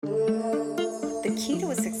The key to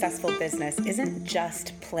a successful business isn't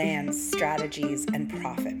just plans, strategies, and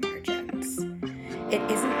profit margins. It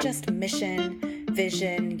isn't just mission,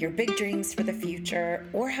 vision, your big dreams for the future,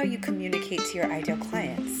 or how you communicate to your ideal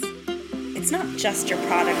clients. It's not just your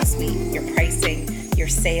product suite, your pricing, your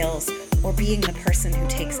sales, or being the person who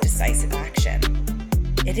takes decisive action.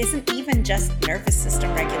 It isn't even just nervous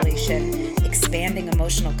system regulation, expanding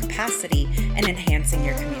emotional capacity, and enhancing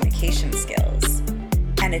your communication skills.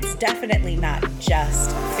 And it's definitely not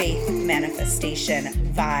just faith, manifestation,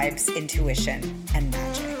 vibes, intuition, and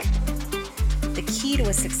magic. The key to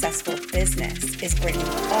a successful business is bringing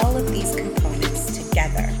all of these components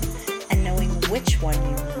together and knowing which one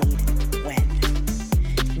you need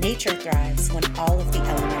when. Nature thrives when all of the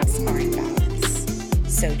elements are in balance.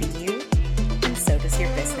 So do you, and so does your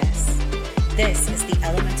business. This is the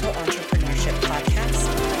Elemental Entrepreneurship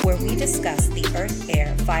Podcast, where we discuss the earth,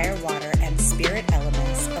 air, fire, water, and spirit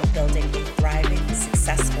elements of building a thriving,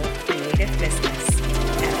 successful, creative business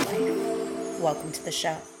and life. Welcome to the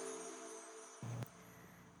show.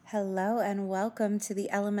 Hello and welcome to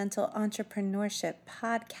the Elemental Entrepreneurship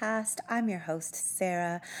Podcast. I'm your host,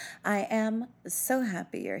 Sarah. I am so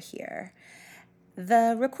happy you're here.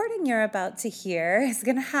 The recording you're about to hear is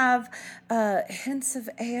going to have hints of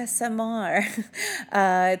ASMR.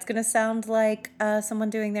 It's going to sound like someone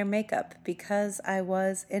doing their makeup because I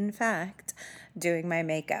was, in fact, doing my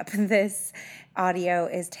makeup. This audio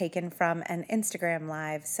is taken from an Instagram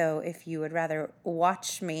live, so if you would rather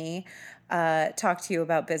watch me talk to you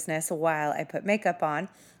about business while I put makeup on,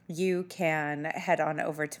 you can head on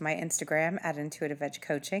over to my Instagram at Intuitive Edge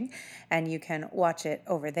Coaching, and you can watch it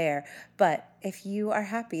over there. But if you are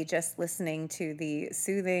happy just listening to the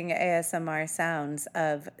soothing ASMR sounds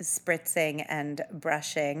of spritzing and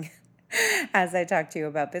brushing as I talk to you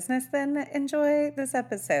about business, then enjoy this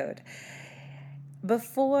episode.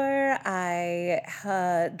 Before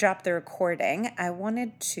I drop the recording, I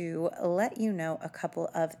wanted to let you know a couple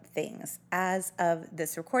of things. As of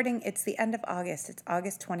this recording, it's the end of August. It's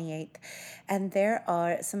August 28th, and there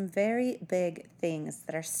are some very big things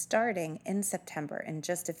that are starting in September in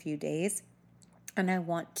just a few days, and I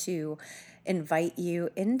want to invite you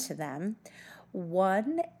into them.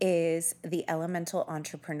 One is the Elemental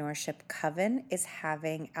Entrepreneurship Coven is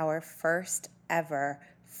having our first ever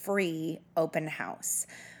free open house.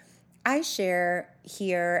 I share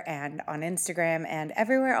here and on Instagram and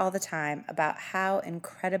everywhere all the time about how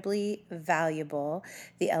incredibly valuable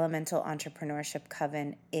the Elemental Entrepreneurship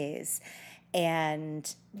Coven is.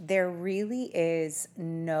 And there really is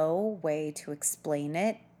no way to explain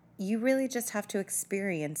it. You really just have to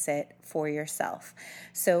experience it for yourself.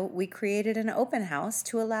 So we created an open house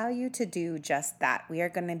to allow you to do just that. We are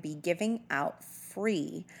going to be giving out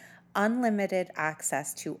free unlimited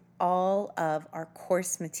access to all of our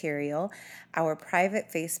course material, our private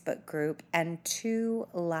Facebook group, and 2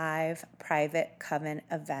 live private coven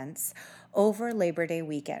events over Labor Day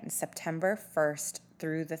weekend, September 1st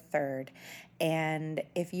through the 3rd. And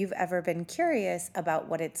if you've ever been curious about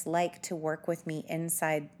what it's like to work with me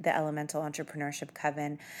inside the Elemental Entrepreneurship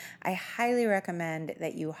Coven, I highly recommend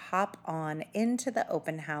that you hop on into the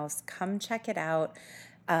open house, come check it out.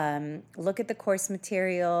 Look at the course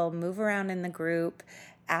material, move around in the group,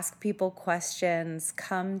 ask people questions,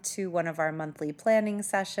 come to one of our monthly planning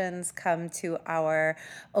sessions, come to our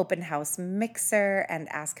open house mixer and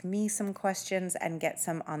ask me some questions and get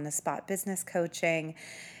some on-the-spot business coaching.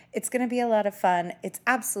 It's going to be a lot of fun. It's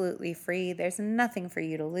absolutely free. There's nothing for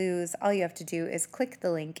you to lose. All you have to do is click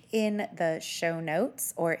the link in the show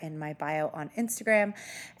notes or in my bio on Instagram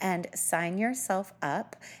and sign yourself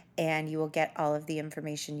up, and you will get all of the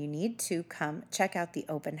information you need to come check out the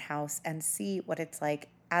open house and see what it's like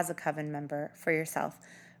as a coven member for yourself.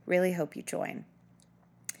 Really hope you join.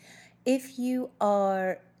 If you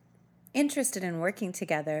are interested in working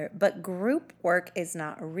together, but group work is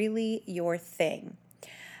not really your thing,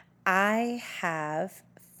 I have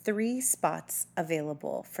 3 spots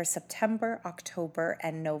available for September, October,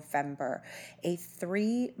 and November, a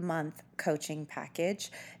 3-month coaching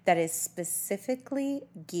package that is specifically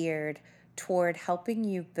geared toward helping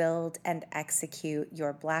you build and execute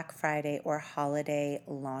your Black Friday or holiday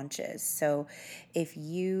launches. So if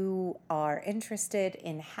you are interested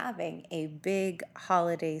in having a big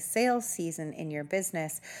holiday sales season in your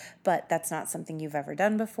business, but that's not something you've ever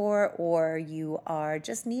done before, or you are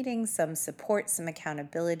just needing some support, some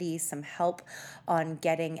accountability, some help on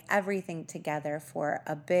getting everything together for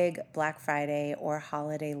a big Black Friday or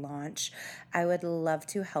holiday launch, I would love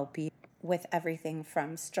to help you. with everything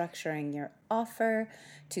from structuring your offer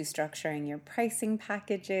to structuring your pricing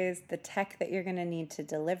packages, the tech that you're going to need to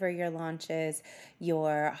deliver your launches,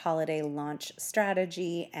 your holiday launch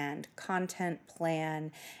strategy and content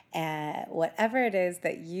plan, and whatever it is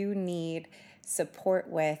that you need support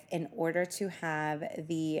with in order to have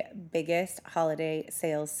the biggest holiday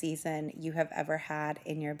sales season you have ever had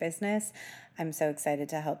in your business. I'm so excited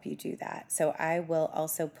to help you do that. So I will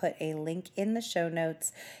also put a link in the show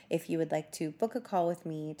notes if you would like to book a call with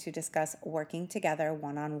me to discuss working together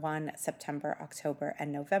one-on-one September, October,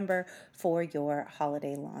 and November for your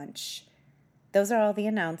holiday launch. Those are all the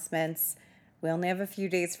announcements. We only have a few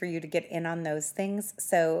days for you to get in on those things.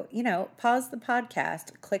 So, pause the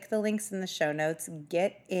podcast, click the links in the show notes,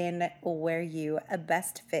 get in where you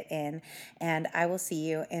best fit in, and I will see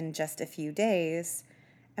you in just a few days,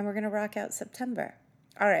 and we're going to rock out September.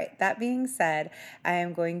 All right, that being said, I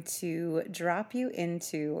am going to drop you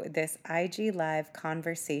into this IG Live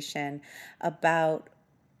conversation about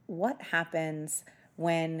what happens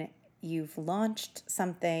when you've launched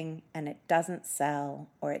something and it doesn't sell,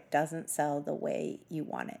 or it doesn't sell the way you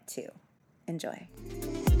want it to. Enjoy.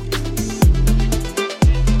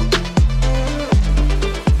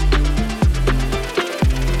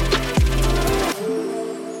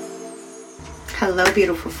 Hello,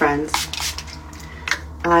 beautiful friends.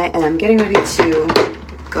 I am getting ready to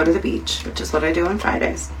go to the beach, which is what I do on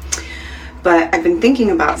Fridays. But I've been thinking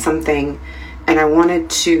about something, and I wanted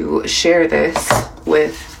to share this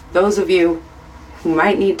with those of you who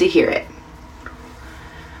might need to hear it.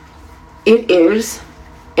 It is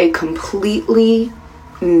a completely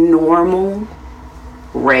normal,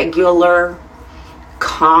 regular,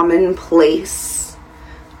 commonplace,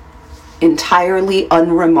 entirely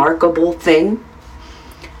unremarkable thing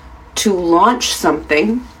to launch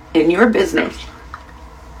something in your business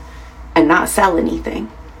and not sell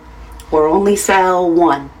anything, or only sell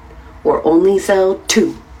one, or only sell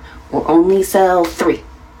two, or only sell three.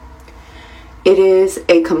 It is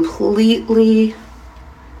a completely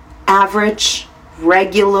average,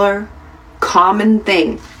 regular, common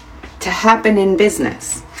thing to happen in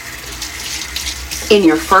business. In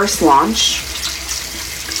your first launch,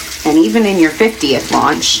 and even in your 50th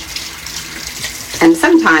launch, and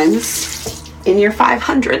sometimes in your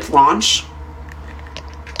 500th launch,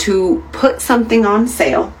 to put something on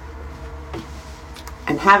sale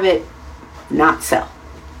and have it not sell.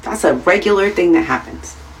 That's a regular thing that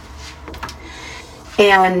happens.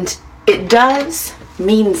 And it does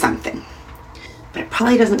mean something, but it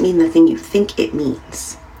probably doesn't mean the thing you think it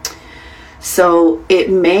means. So it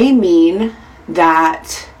may mean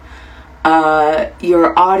that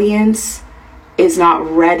your audience is not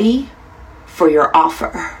ready for your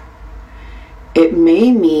offer. It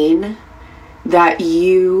may mean that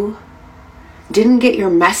you didn't get your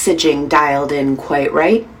messaging dialed in quite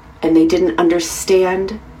right, and they didn't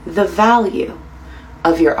understand the value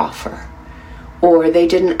of your offer, or they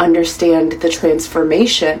didn't understand the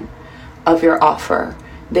transformation of your offer.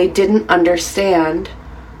 They didn't understand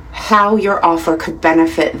how your offer could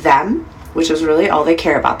benefit them, which is really all they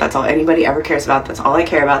care about. That's all anybody ever cares about. That's all I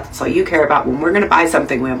care about. That's all you care about. When we're going to buy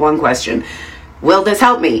something, we have one question. Will this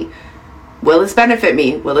help me? Will this benefit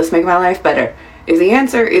me? Will this make my life better? If the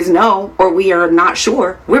answer is no, or we are not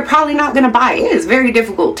sure, we're probably not going to buy. It is very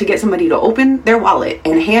difficult to get somebody to open their wallet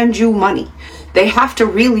and hand you money. They have to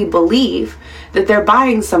really believe that they're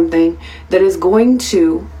buying something that is going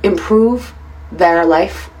to improve their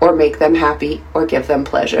life or make them happy or give them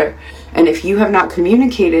pleasure. And if you have not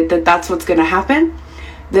communicated that that's what's going to happen,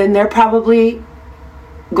 then they're probably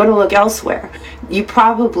going to look elsewhere. You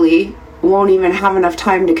probably won't even have enough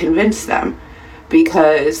time to convince them,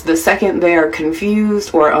 because the second they are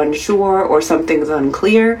confused or unsure or something's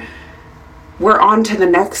unclear, we're on to the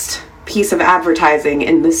next piece of advertising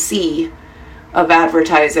in the sea of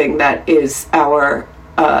advertising that is our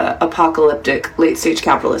apocalyptic late-stage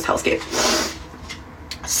capitalist hellscape.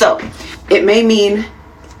 So it may mean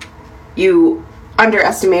you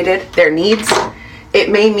underestimated their needs.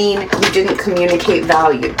 It may mean you didn't communicate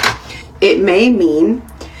value. It may mean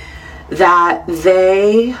that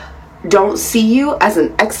they don't see you as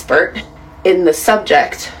an expert in the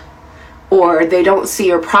subject, or they don't see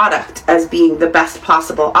your product as being the best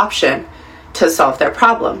possible option to solve their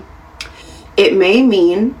problem. It may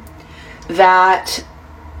mean that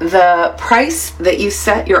the price that you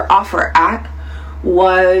set your offer at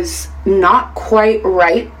was not quite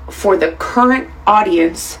right for the current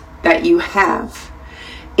audience that you have.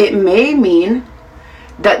 It may mean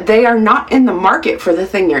that they are not in the market for the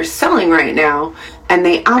thing you're selling right now, and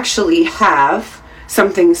they actually have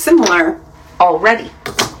something similar already.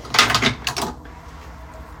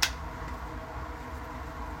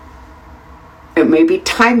 may be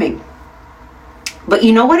timing. But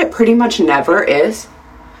you know what it pretty much never is?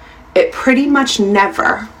 It pretty much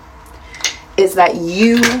never is that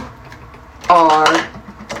you are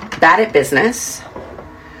bad at business,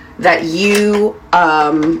 that you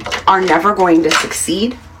are never going to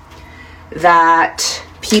succeed, that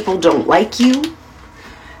people don't like you,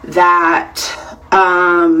 that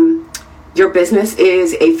your business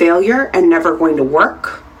is a failure and never going to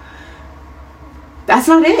work. That's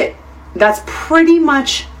not it. That's pretty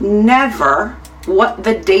much never what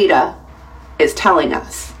the data is telling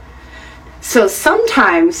us. So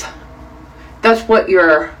sometimes that's what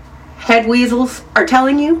your head weasels are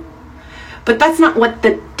telling you, but that's not what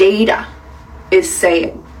the data is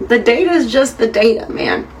saying. The data is just the data,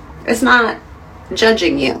 man. It's not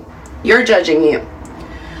judging you. You're judging you.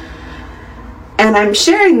 And I'm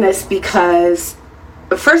sharing this because,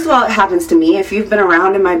 first of all, it happens to me. If you've been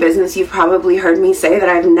around in my business, you've probably heard me say that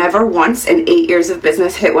I've never once in 8 years of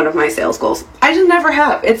business hit one of my sales goals. I just never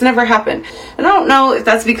have. It's never happened. And I don't know if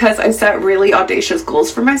that's because I set really audacious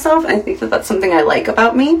goals for myself. I think that that's something I like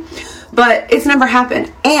about me. But it's never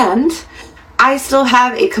happened. And I still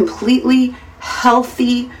have a completely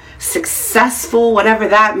healthy, successful, whatever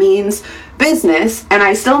that means, business, and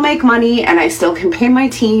I still make money, and I still can pay my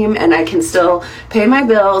team, and I can still pay my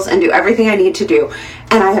bills and do everything I need to do.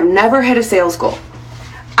 And I have never hit a sales goal.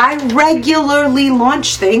 I regularly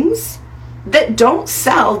launch things that don't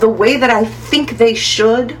sell the way that I think they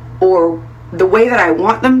should, or the way that I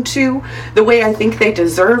want them to, the way I think they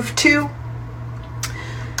deserve to.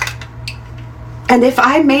 And if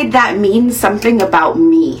I made that mean something about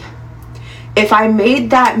me, if I made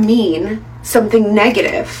that mean something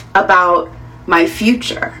negative about my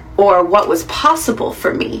future or what was possible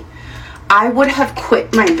for me, I would have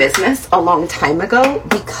quit my business a long time ago,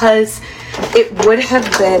 because it would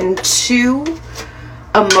have been too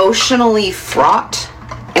emotionally fraught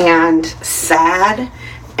and sad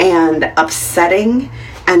and upsetting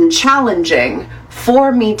and challenging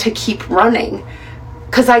for me to keep running,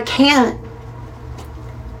 because I can't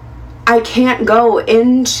go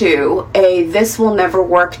into a this will never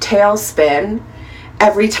work tailspin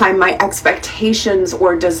every time my expectations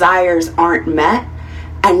or desires aren't met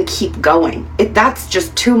and keep going. That's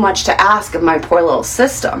just too much to ask of my poor little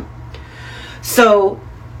system. So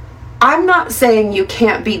I'm not saying you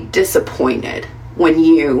can't be disappointed when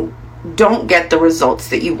you don't get the results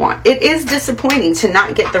that you want. It is disappointing to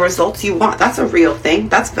not get the results you want. That's a real thing.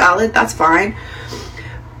 That's valid. That's fine.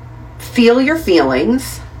 Feel your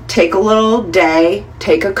feelings. Take a little day,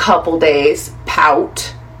 take a couple days,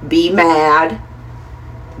 pout, be mad,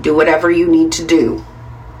 do whatever you need to do.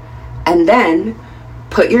 And then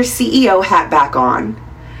put your CEO hat back on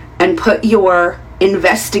and put your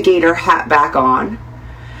investigator hat back on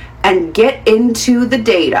and get into the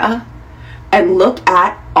data and look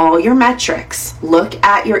at all your metrics. Look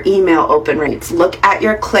at your email open rates. Look at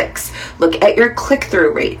your clicks. Look at your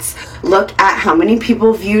click-through rates. Look at how many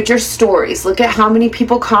people viewed your stories. Look at how many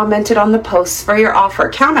people commented on the posts for your offer.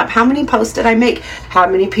 Count up how many posts did I make? How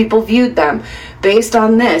many people viewed them? Based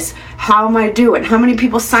on this, how am I doing? How many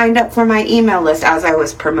people signed up for my email list as I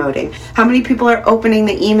was promoting? How many people are opening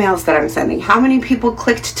the emails that I'm sending? How many people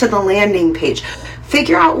clicked to the landing page?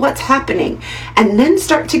 Figure out what's happening, and then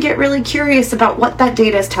start to get really curious about what that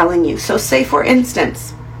data is telling you. So say, for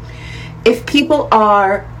instance, if people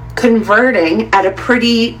are converting at a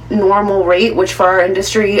pretty normal rate, which for our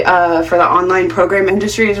industry, for the online program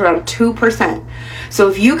industry, is around 2%. So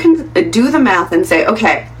if you can do the math and say,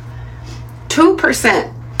 okay,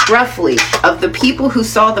 2% roughly of the people who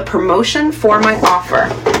saw the promotion for my offer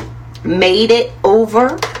made it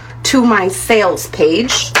over to my sales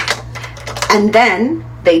page, and then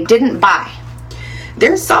they didn't buy.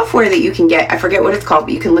 There's software that you can get, I forget what it's called,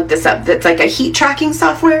 but you can look this up, that's like a heat tracking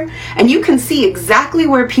software, and you can see exactly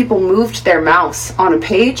where people moved their mouse on a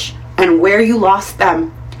page and where you lost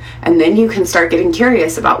them. And then you can start getting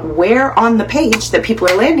curious about where on the page that people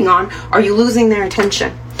are landing on are you losing their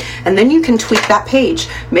attention. And then you can tweak that page.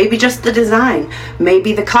 Maybe just the design,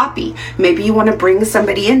 maybe the copy. Maybe you want to bring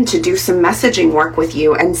somebody in to do some messaging work with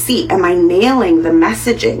you and see, am I nailing the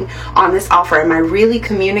messaging on this offer? Am I really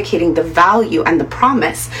communicating the value and the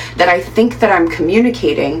promise that I think that I'm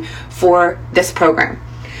communicating for this program?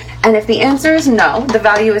 And if the answer is no, the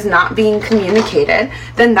value is not being communicated,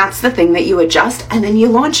 then that's the thing that you adjust, and then you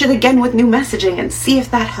launch it again with new messaging and see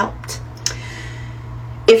if that helped.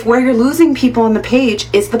 If where you're losing people on the page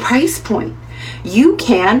is the price point, you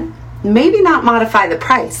can maybe not modify the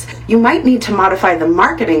price. You might need to modify the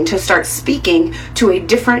marketing to start speaking to a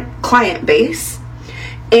different client base,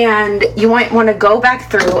 and you might want to go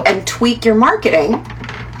back through and tweak your marketing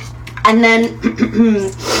And then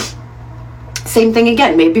same thing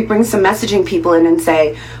again, maybe bring some messaging people in and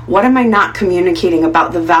say, what am I not communicating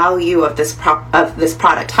about the value of this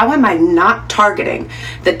product? How am I not targeting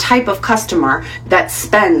the type of customer that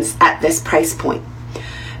spends at this price point?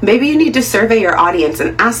 Maybe you need to survey your audience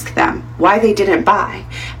and ask them why they didn't buy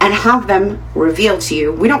and have them reveal to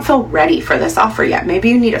you, we don't feel ready for this offer yet. Maybe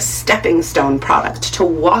you need a stepping stone product to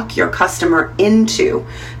walk your customer into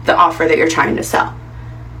the offer that you're trying to sell.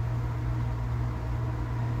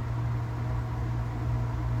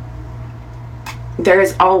 There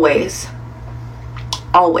is always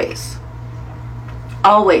a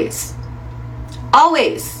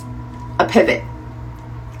pivot.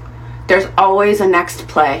 There's always a next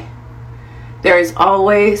play. There is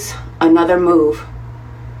always another move.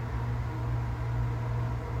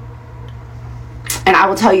 And I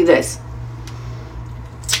will tell you this,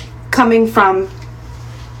 coming from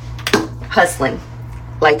hustling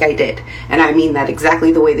like I did, and I mean that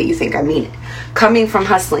exactly the way that you think I mean it, coming from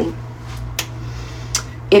hustling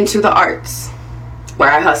into the arts, where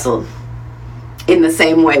I hustled in the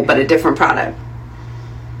same way but a different product,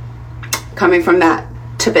 coming from that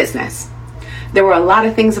to business, there were a lot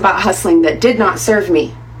of things about hustling that did not serve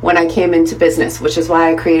me when I came into business, which is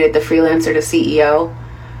why I created the Freelancer to CEO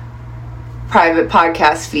private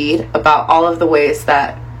podcast feed about all of the ways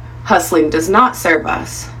that hustling does not serve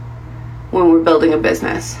us when we're building a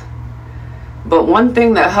business. But one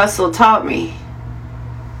thing that hustle taught me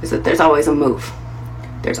is that there's always a move.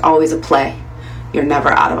 There's always a play. You're never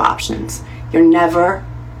out of options. You're never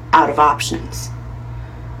out of options.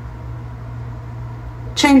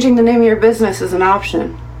 Changing the name of your business is an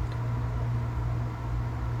option.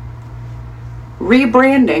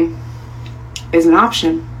 Rebranding is an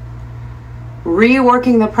option.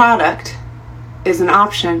 Reworking the product is an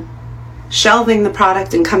option. Shelving the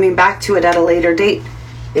product and coming back to it at a later date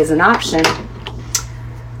is an option.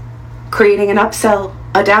 Creating an upsell,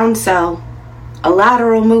 a downsell, a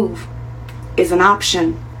lateral move is an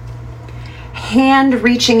option. Hand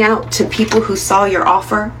reaching out to people who saw your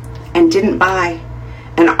offer and didn't buy,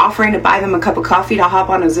 and offering to buy them a cup of coffee to hop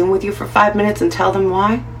on a Zoom with you for 5 minutes and tell them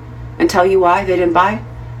why, and tell you why they didn't buy,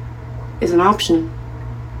 is an option.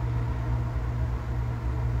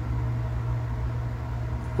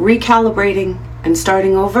 Recalibrating and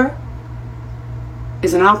starting over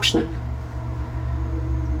is an option.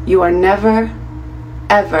 You are never,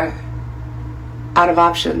 ever out of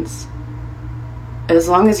options, as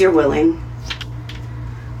long as you're willing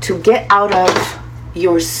to get out of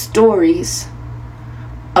your stories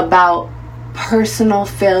about personal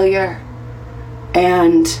failure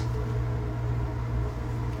and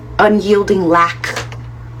unyielding lack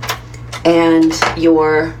and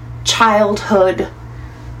your childhood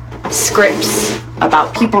scripts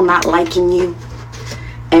about people not liking you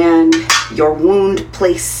and your wound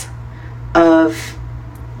place of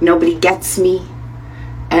nobody gets me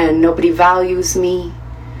and nobody values me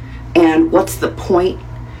and what's the point,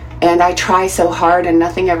 and I try so hard and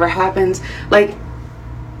nothing ever happens. Like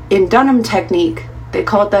in Dunham technique, they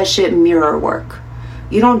called that shit mirror work.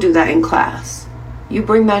 You don't do that in class. You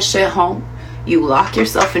bring that shit home, you lock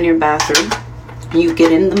yourself in your bathroom, you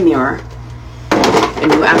get in the mirror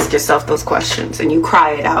and you ask yourself those questions and you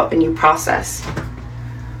cry it out and you process.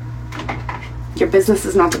 Your business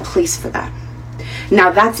is not the place for that. Now,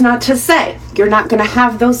 that's not to say you're not going to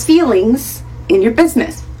have those feelings in your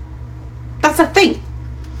business. That's a thing.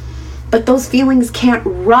 But those feelings can't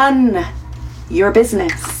run your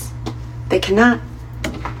business. They cannot.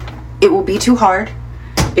 It will be too hard.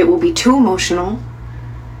 It will be too emotional.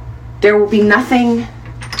 There will be nothing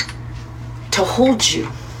to hold you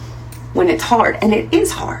when it's hard. And it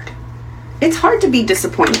is hard. It's hard to be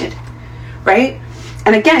disappointed, right?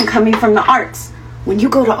 And again, coming from the arts, when you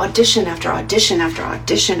go to audition after audition after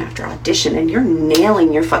audition after audition and you're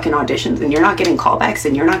nailing your fucking auditions and you're not getting callbacks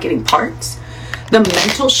and you're not getting parts, the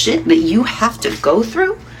mental shit that you have to go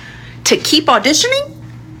through to keep auditioning,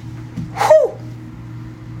 whew,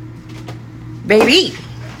 baby,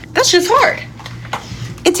 that's just hard.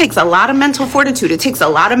 It takes a lot of mental fortitude. It takes a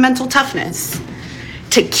lot of mental toughness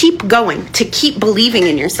to keep going, to keep believing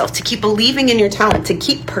in yourself, to keep believing in your talent, to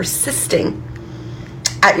keep persisting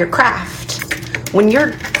at your craft when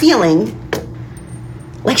you're feeling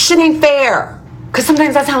like shit ain't fair. Because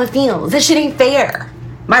sometimes that's how it feels. This shit ain't fair.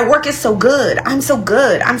 My work is so good. I'm so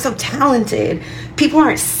good. I'm so talented. People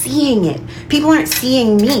aren't seeing it. People aren't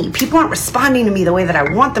seeing me. People aren't responding to me the way that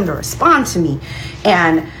I want them to respond to me.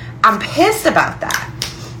 And I'm pissed about that.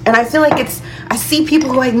 And I feel like I see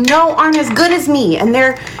people who I know aren't as good as me, and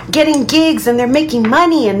they're getting gigs and they're making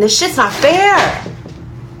money, and this shit's not fair.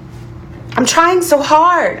 I'm trying so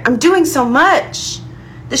hard. I'm doing so much.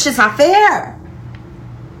 This shit's not fair.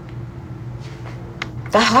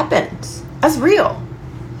 That happens. That's real.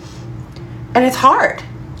 And it's hard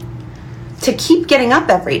to keep getting up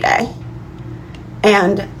every day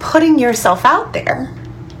and putting yourself out there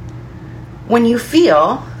when you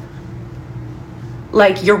feel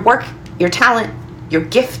like your work, your talent, your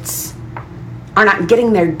gifts are not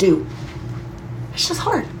getting their due. It's just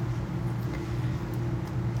hard.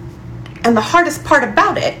 And the hardest part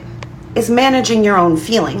about it is managing your own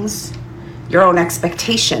feelings, your own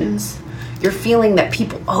expectations. You're feeling that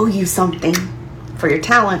people owe you something for your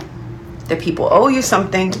talent, that people owe you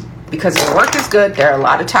something because your work is good. There are a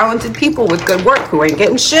lot of talented people with good work who ain't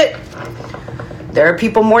getting shit. There are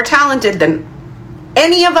people more talented than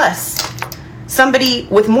any of us. Somebody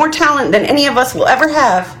with more talent than any of us will ever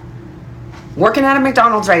have working at a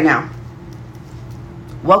McDonald's right now.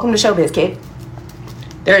 Welcome to showbiz, kid.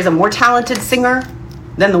 There is a more talented singer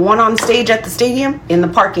than the one on stage at the stadium in the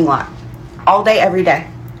parking lot. All day, every day.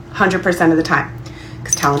 100% of the time.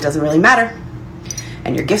 Because talent doesn't really matter.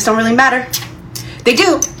 And your gifts don't really matter. They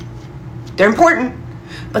do. They're important.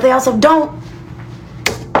 But they also don't.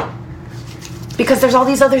 Because there's all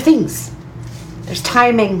these other things. There's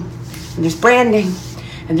timing. And there's branding.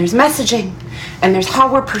 And there's messaging. And there's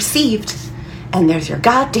how we're perceived. And there's your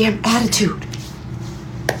goddamn attitude.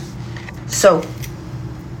 So,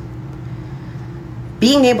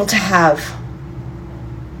 being able to have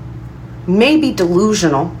maybe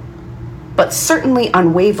delusional, but certainly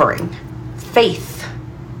unwavering faith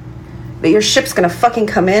that your ship's gonna fucking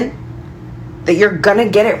come in, that you're gonna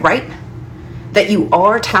get it right, that you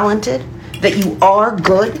are talented, that you are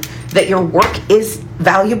good, that your work is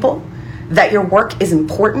valuable, that your work is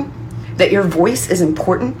important, that your voice is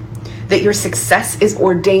important, that your success is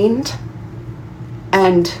ordained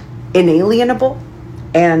and inalienable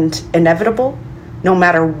and inevitable, no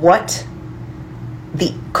matter what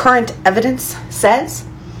the current evidence says.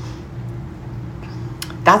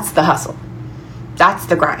 That's the hustle. That's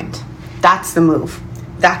the grind. That's the move.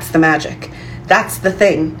 That's the magic. That's the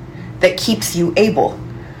thing that keeps you able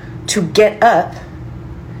to get up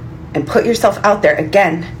and put yourself out there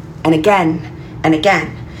again and again and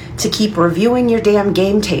again, to keep reviewing your damn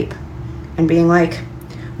game tape and being like,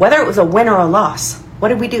 whether it was a win or a loss, what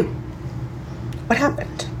did we do? What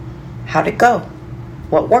happened? How'd it go?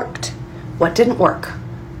 What worked? What didn't work?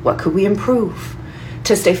 What could we improve?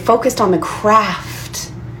 To stay focused on the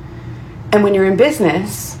craft. And when you're in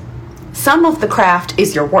business, some of the craft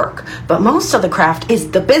is your work, but most of the craft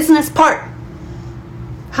is the business part.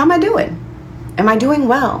 How am I doing? Am I doing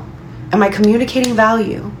well? Am I communicating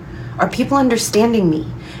value? Are people understanding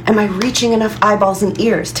me? Am I reaching enough eyeballs and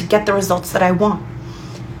ears to get the results that I want?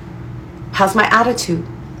 How's my attitude?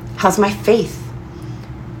 How's my faith?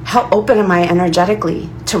 How open am I energetically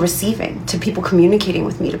to receiving, to people communicating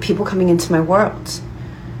with me, to people coming into my world?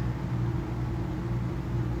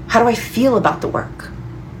 How do I feel about the work?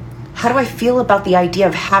 How do I feel about the idea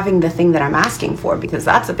of having the thing that I'm asking for? Because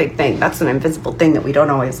that's a big thing. That's an invisible thing that we don't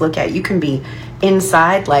always look at. You can be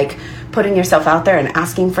inside, like putting yourself out there and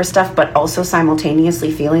asking for stuff, but also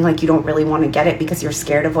simultaneously feeling like you don't really want to get it because you're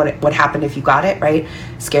scared of what happened if you got it, right?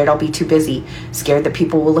 Scared I'll be too busy. Scared that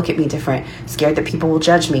people will look at me different. Scared that people will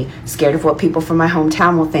judge me. Scared of what people from my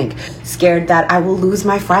hometown will think. Scared that I will lose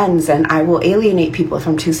my friends and I will alienate people if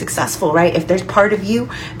I'm too successful, right? If there's part of you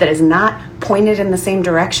that is not pointed in the same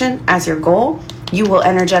direction as your goal, you will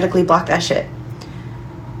energetically block that shit.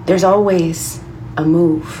 There's always a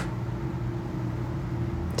move.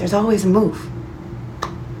 There's always a move.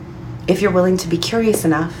 If you're willing to be curious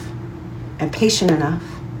enough and patient enough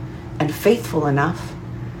and faithful enough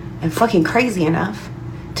and fucking crazy enough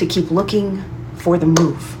to keep looking for the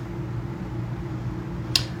move.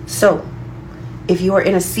 So, if you are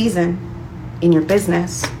in a season in your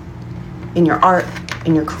business, in your art,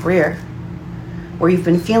 in your career, where you've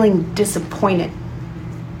been feeling disappointed,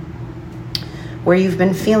 where you've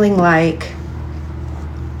been feeling like,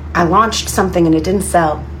 I launched something and it didn't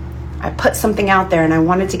sell. I put something out there and I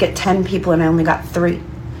wanted to get 10 people and I only got 3.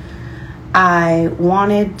 I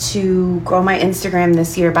wanted to grow my Instagram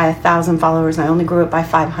this year by 1,000 followers and I only grew it by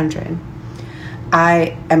 500.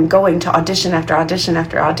 I am going to audition after audition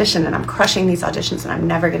after audition and I'm crushing these auditions and I'm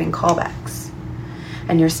never getting callbacks.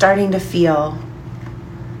 And you're starting to feel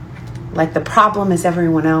like the problem is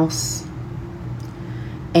everyone else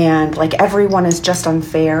and like everyone is just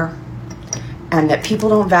unfair and that people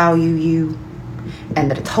don't value you and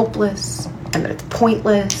that it's hopeless and that it's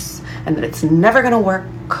pointless and that it's never going to work.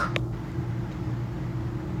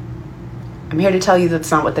 I'm here to tell you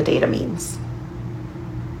that's not what the data means.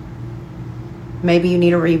 Maybe you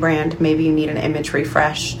need a rebrand. Maybe you need an image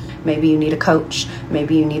refresh. Maybe you need a coach.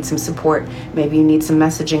 Maybe you need some support. Maybe you need some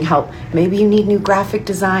messaging help. Maybe you need new graphic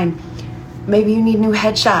design. Maybe you need new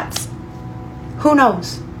headshots. Who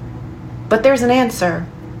knows? But there's an answer.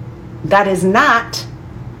 That is not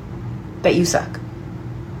that you suck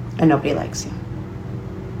and nobody likes you.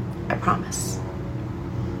 I promise.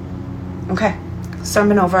 Okay,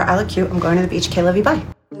 sermon over. I look cute. I'm going to the beach. Okay, love you. Bye.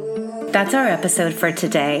 That's our episode for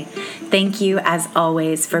today. Thank you, as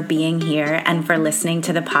always, for being here and for listening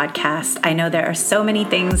to the podcast. I know there are so many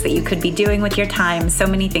things that you could be doing with your time, so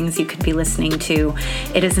many things you could be listening to.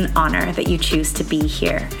 It is an honor that you choose to be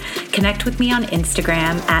here. Connect with me on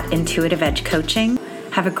Instagram at Intuitive Edge Coaching.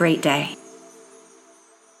 Have a great day.